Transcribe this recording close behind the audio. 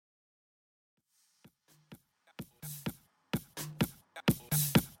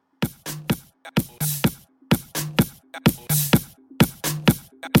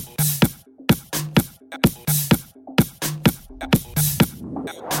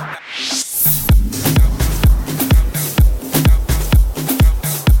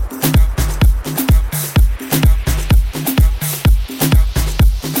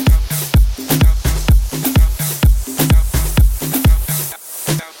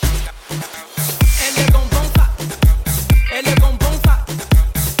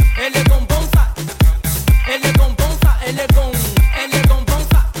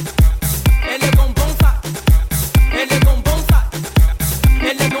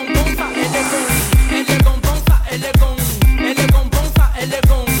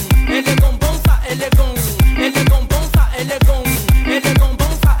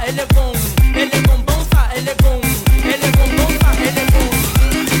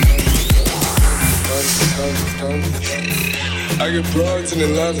I get broads in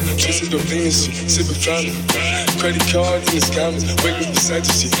Atlanta, twisted the Venus shit, sipping fountain. Credit cards in the scammers, waiting beside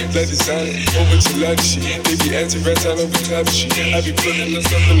you shit, like designer, over to lot of shit. They be anti-rats all over top of shit. I be putting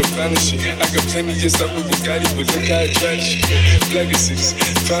myself in the finest shit. I got plenty of stuff with Bugatti, but look how I try shit. Legacies,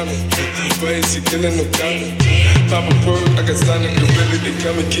 fountain, why is he killing no diamond? Pop a pearl, I got sonic gorilla, they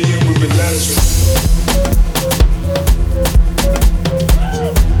come and kill you with menagerie.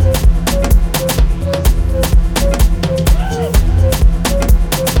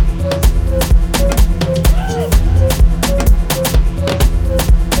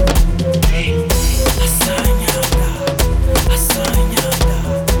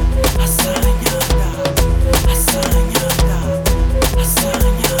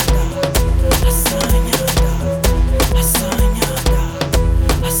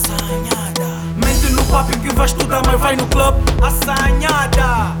 Vai no club,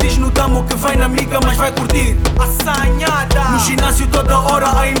 assanhada. Diz no damo que vai na amiga, mas vai curtir, assanhada. No ginásio toda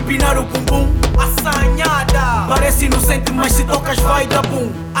hora a empinar o bumbum, assanhada. Parece inocente, mas se tocas vai dar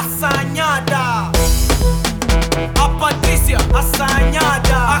bum, assanhada. A Patrícia,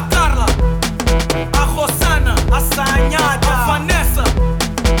 assanhada. A Carla, a Rosana, assanhada. A Vanessa,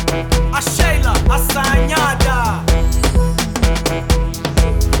 a Sheila, assanhada.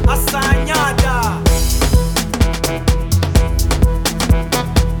 Assanhada.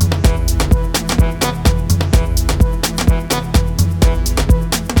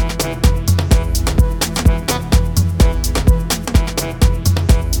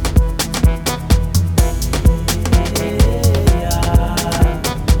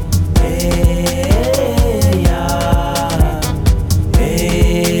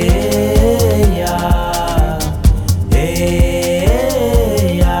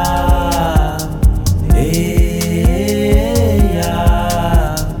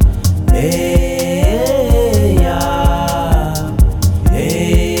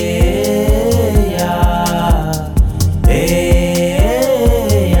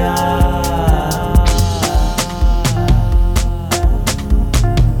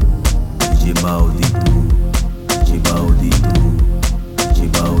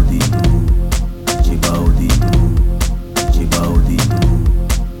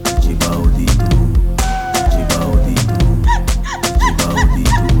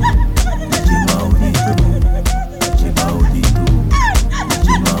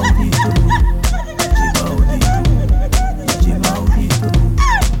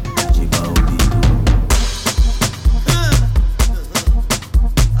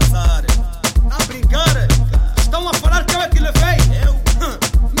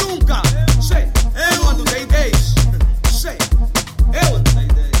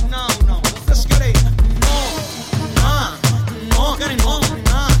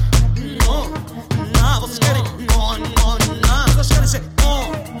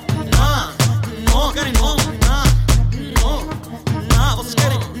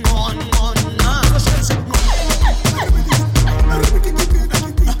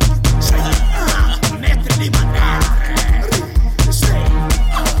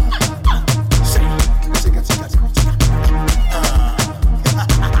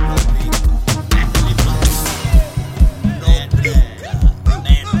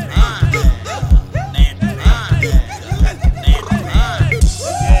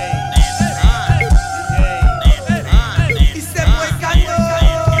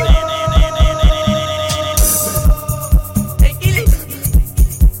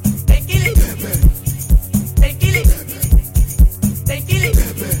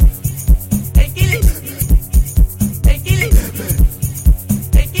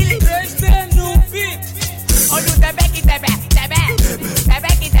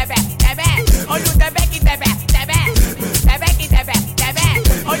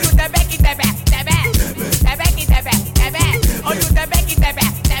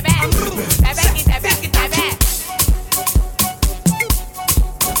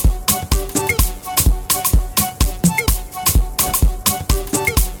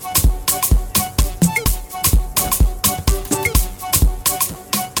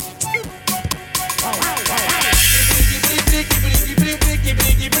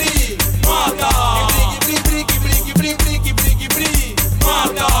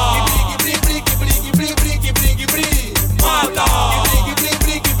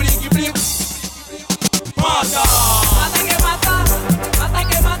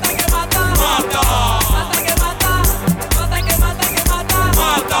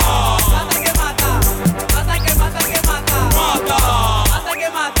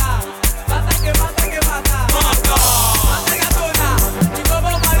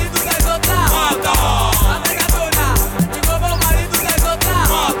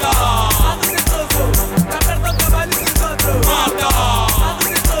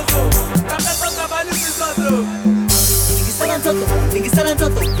 ningisana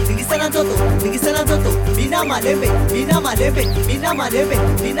toto, ningisana toto, ningisana toto, mina malembe, mina malembe, mina malembe,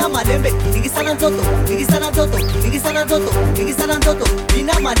 mina malembe, ningisana toto, ningisana toto, ningisana toto, ningisana toto,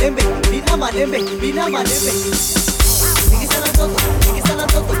 mina malembe, mina malembe, mina malembe, ningisana toto, ningisana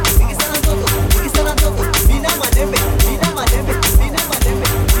toto, ningisana toto, ningisana toto, mina malembe, mina malembe, mina malembe,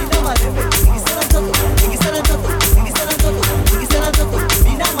 mina malembe, ningisana toto, ningisana toto, ningisana toto, ningisana toto,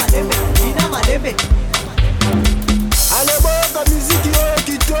 mina malembe, mina malembe. Ale boka miziki oyo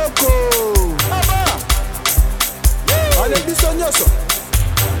kitoko aba ale biso nyonso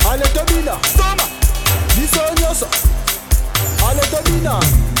ale tobina toma biso nyonso ale tobina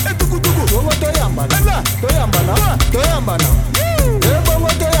etukutuku bongo toyambana toyambana toyambana bongo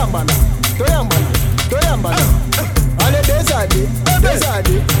toyambana toyambana toyambana ale desade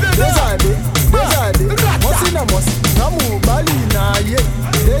desade desade desade mosi na mosi na mubali na ye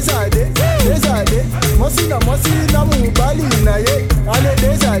desade desade mosi na mubali na ye ale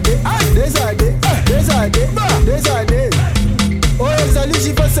desade desade desade desade oyo ezali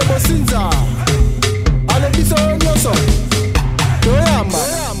jipase bosinza ale biso nyonso toyamba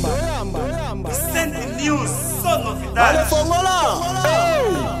Send news, só novidade. ale fongola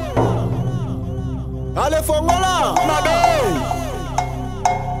ale fongola mabe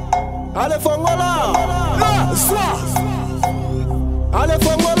ale fongola la swa ale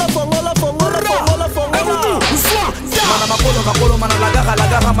fongola fongola fongola fongola fongola swa Mana makolo mana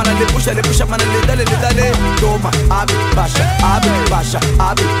lagaha mana le pusha mana le dale toma abre baixa baixa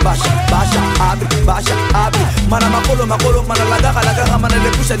abre baixa abre mana makolo mana lagaha mana le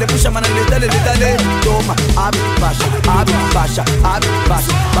pusha mana le dale toma abre baixa baixa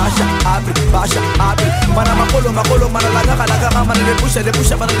abre baixa abre mana makolo mana lagaha mana le pusha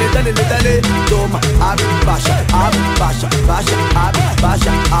mana le dale toma abre baixa abre baixa abre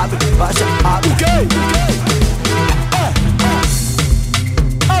okay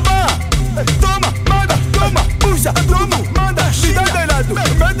toma, puxa, toma, manda, me dá de lado,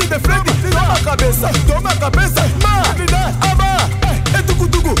 mete de frente, toma a cabeça, ma, me dá, aba, é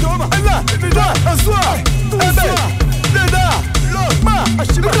tucutucu, toma, ela, me dá, a sua, me dá, ma,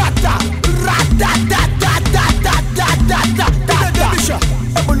 rata, bicha,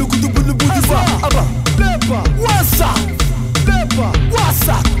 é maluco do bulu de vá, aba, lepa, wassa,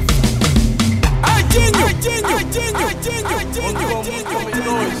 Adinho,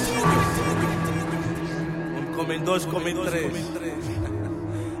 comem dois, comem três.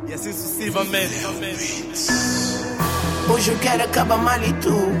 E assim sucessivamente. Hoje eu quero acabar mal e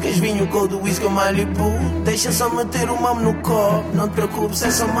tu queres vinho cold, whisky ou Malibu. Deixa só meter o mamo no copo, não te preocupes,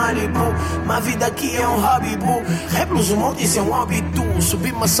 é só Malibu. Minha vida aqui é um hobby, boo. Reblos, o monte, isso é um hobby, tu.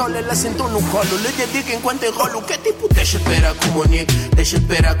 Subi uma sola, ela sentou no colo. Lhe dedico enquanto eu rolo, que tipo? Deixa esperar como Nick, deixa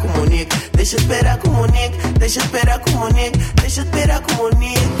esperar como Nick, deixa esperar como Nick, deixa esperar como Nick, deixa esperar como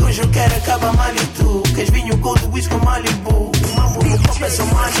Nick. Hoje eu quero acabar mal e tu queres vinho cold, whisky ou Malibu. O mamo no copo é só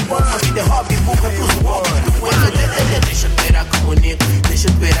Malibu. Minha vida é hobby, boo. Reblos, o hobby, tu. Deixa esperar como Nick, deixa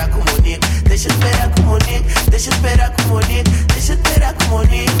esperar como Nick, deixa esperar como Nick, deixa esperar como Nick, deixa esperar como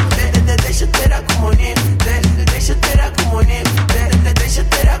Nick, deixa esperar como Nick, deixa esperar como Nick, deixa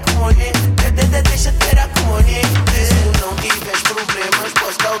esperar como Nick, deixa esperar como Nick. Se tu não tiveres problemas,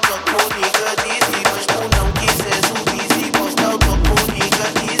 posso dar o toque com nigga, dizzy, mas tu não quiseres o dizzy, posso dar o toque com nigga,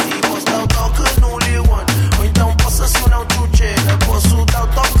 dizzy, posso dar o toque no Lil One, ou então posso acionar o Chuchela, posso dar o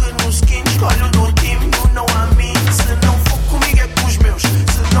toque no skin, escolhe o do time, you know I mean. Se não for comigo é com os meus,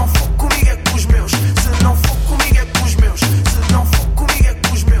 se não for comigo é com os meus, se não for comigo é com os meus, se não for comigo é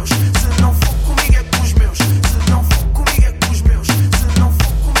com os meus, se não for comigo é com os meus, se não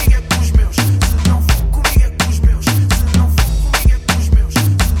for comigo é com os meus, se não for comigo é com os meus, se não for comigo é com os meus,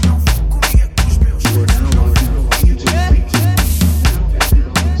 se não for comigo é com os meus, se não for comigo é com os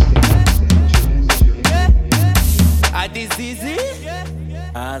meus. A dizizi,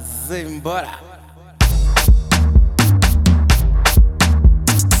 embora.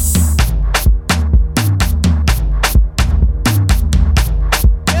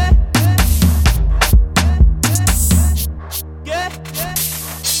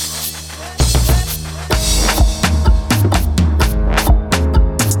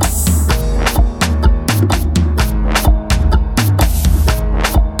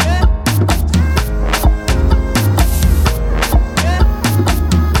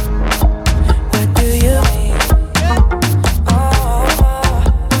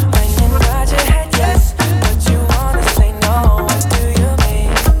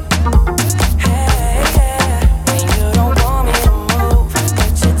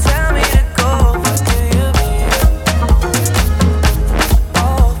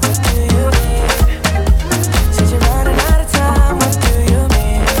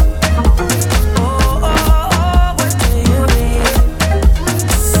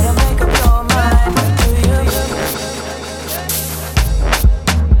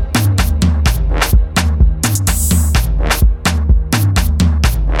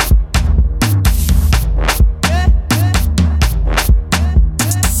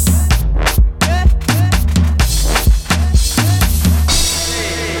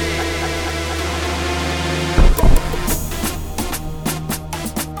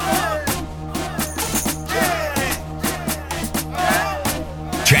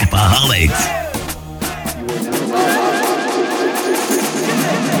 Trapaholics.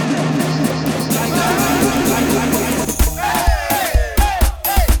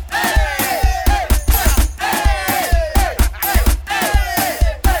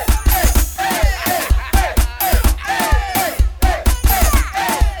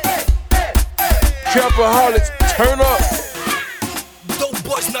 Trapaholics, turn up. Dou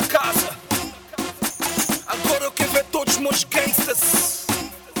boys na casa. Agora eu quero ver todos os meus gangsters.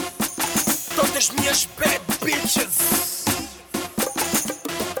 Todas as minhas bad bitches.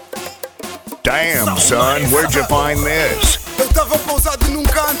 Damn, son, where'd you find this? Eu tava pousado num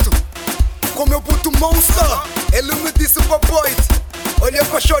canto com meu puto monster. Ele me disse papoite, olha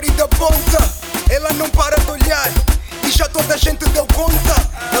pra shorty da ponta. Ela não para de olhar e já toda a gente deu conta.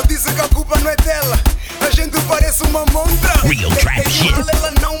 Eu disse que a culpa não é dela, a gente parece uma montra. Real trap shit.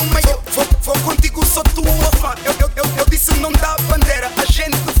 Ela não, mas eu vou contigo, sou tua fã. Eu disse não dá bandeira, a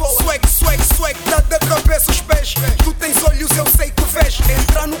gente voa. Swag, swag, swag, dá da cabeça os pés. Tu tens olhos, eu sei que vês.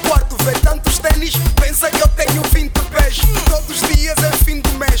 Entra no quarto, vê tantos tênis, pensa que eu tenho 20 pés. Todos os dias é fim do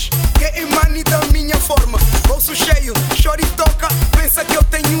mês, que é money da minha forma. Bolso cheio, chora e toca, pensa que eu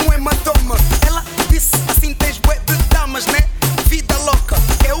tenho um hematoma. Ela disse assim, tens bué de damas, né? Vida louca,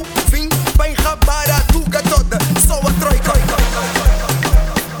 eu vim bem rabar a tuga toda, só a troika.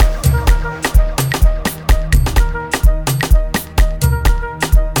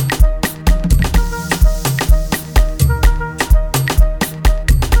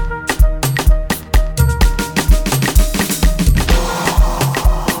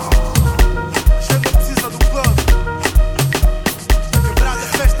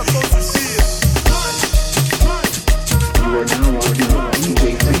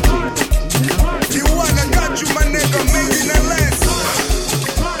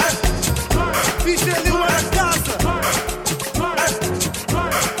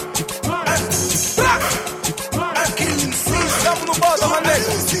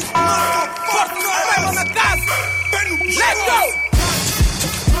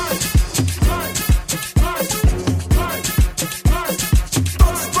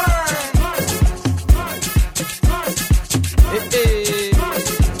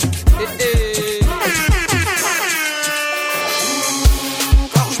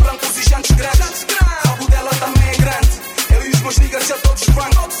 Carros brancos e jantes grandes. Rabo dela também é grande. Eu e os meus niggas já todos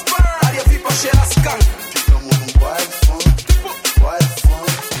brancos. Área VIP a cheirar skunk. Estamos num baile funk, baile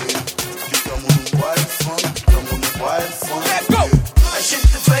funk. Estamos num baile funk, estamos num baile funk. A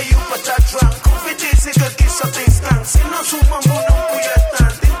gente veio pra tá drunk. Ouvi dizer que aqui só tem skunk. Se nosso mambo não cuida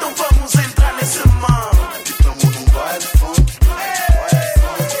tanto, então vamos entrar nesse mal. Estamos num baile funk, baile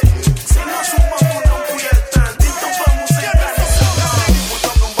funk. Se nosso mambo não cuida tanto, então vamos entrar nesse mal. Tipo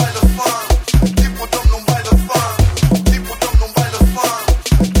tamo num baile funk, tipo tamo num baile funk, tipo tamo num baile funk,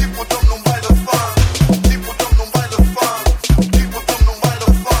 tipo tamo num baile funk, tipo tamo num baile funk, tipo tamo num baile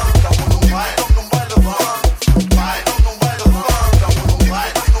funk. Tamo num baile funk, baile tamo num baile funk, tamo num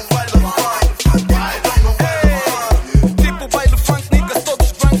baile funk, baile tamo num baile funk. Tipo baile funk, niggas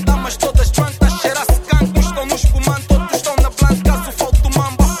todos drunk, damas todas drunk, tá cheira skunk. Uns estão no espumante, outros estão na blanca. Caso falte o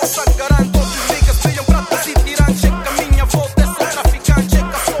mambo, a força garante. Todos os niggas brilham pratas e tirantes. Checa a minha volta, esse traficante.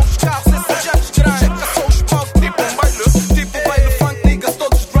 Checa só os carros, esses jantes grandes. Checa só os palcos, tipo baile funk, niggas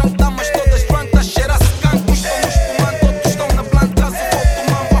todos drunk, damas todas drunk, tá cheira skunk. Uns estão no espumante, outros estão na blanca. Caso falte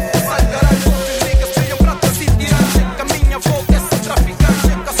o mambo, a força garante. Todos os niggas brilham pratas e tirantes. Checa a minha volta, esse traficante.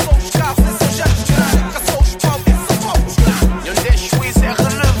 Checa só os carros, esses jantes grandes. Checa só os palcos, esses palcos grandes. E onde este juízo é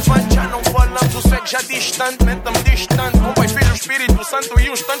relevante, já não falamos o swag já distante, mente-me distante. Com Pai, Filho, Espírito Santo e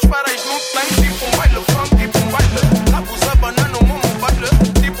os tantos parais no tanque. Tipo um baile funk, tipo um baile. Cabos a banana, um mumo baile.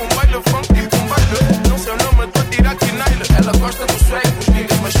 Tipo um baile funk, tipo um baile. Não sei o nome, tô a tirar aqui nele. Ela gosta do swag, os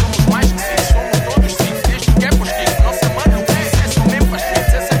niggas, mas somos mais que sim. Somos todos sim, desde que é pros kicks. Nossa mano, esse é mesmo para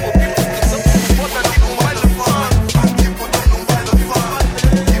streets. Esse é o tipo que são foda, tipo um baile funk. Tipo tamo num baile funk,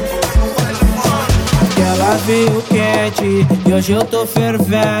 tipo tamo num baile funk. Que ela veio quente e hoje eu tô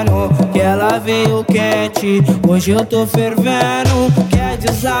fervendo. Que ela veio quente, hoje eu tô fervendo. Quer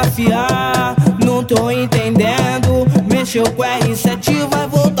desafiar, não tô entendendo. Mexeu com R7, vai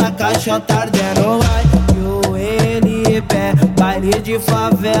voltar, caixa tá ardendo. Vai, que o ele pé, baile de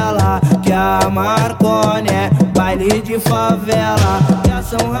favela. Que a Marconi é baile de favela. Que a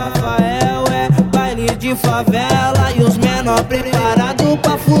São Rafael é baile de favela. E os menor preparados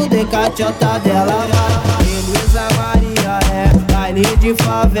pra fuder com a tchota dela. Vai, Elisa Maria é baile de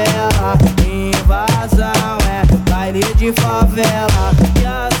favela. Invasão é baile de favela. E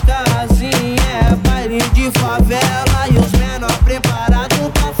as casinhas é baile de favela. E os menor preparados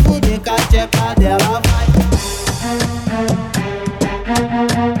pra fuder com a tcheca dela. Vai.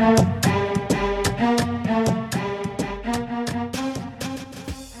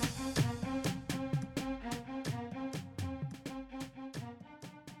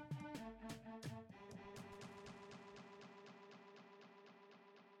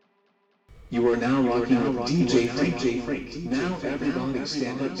 You are now rocking with DJ Frank. Now everybody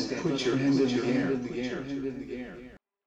stand up and put your hands in the air.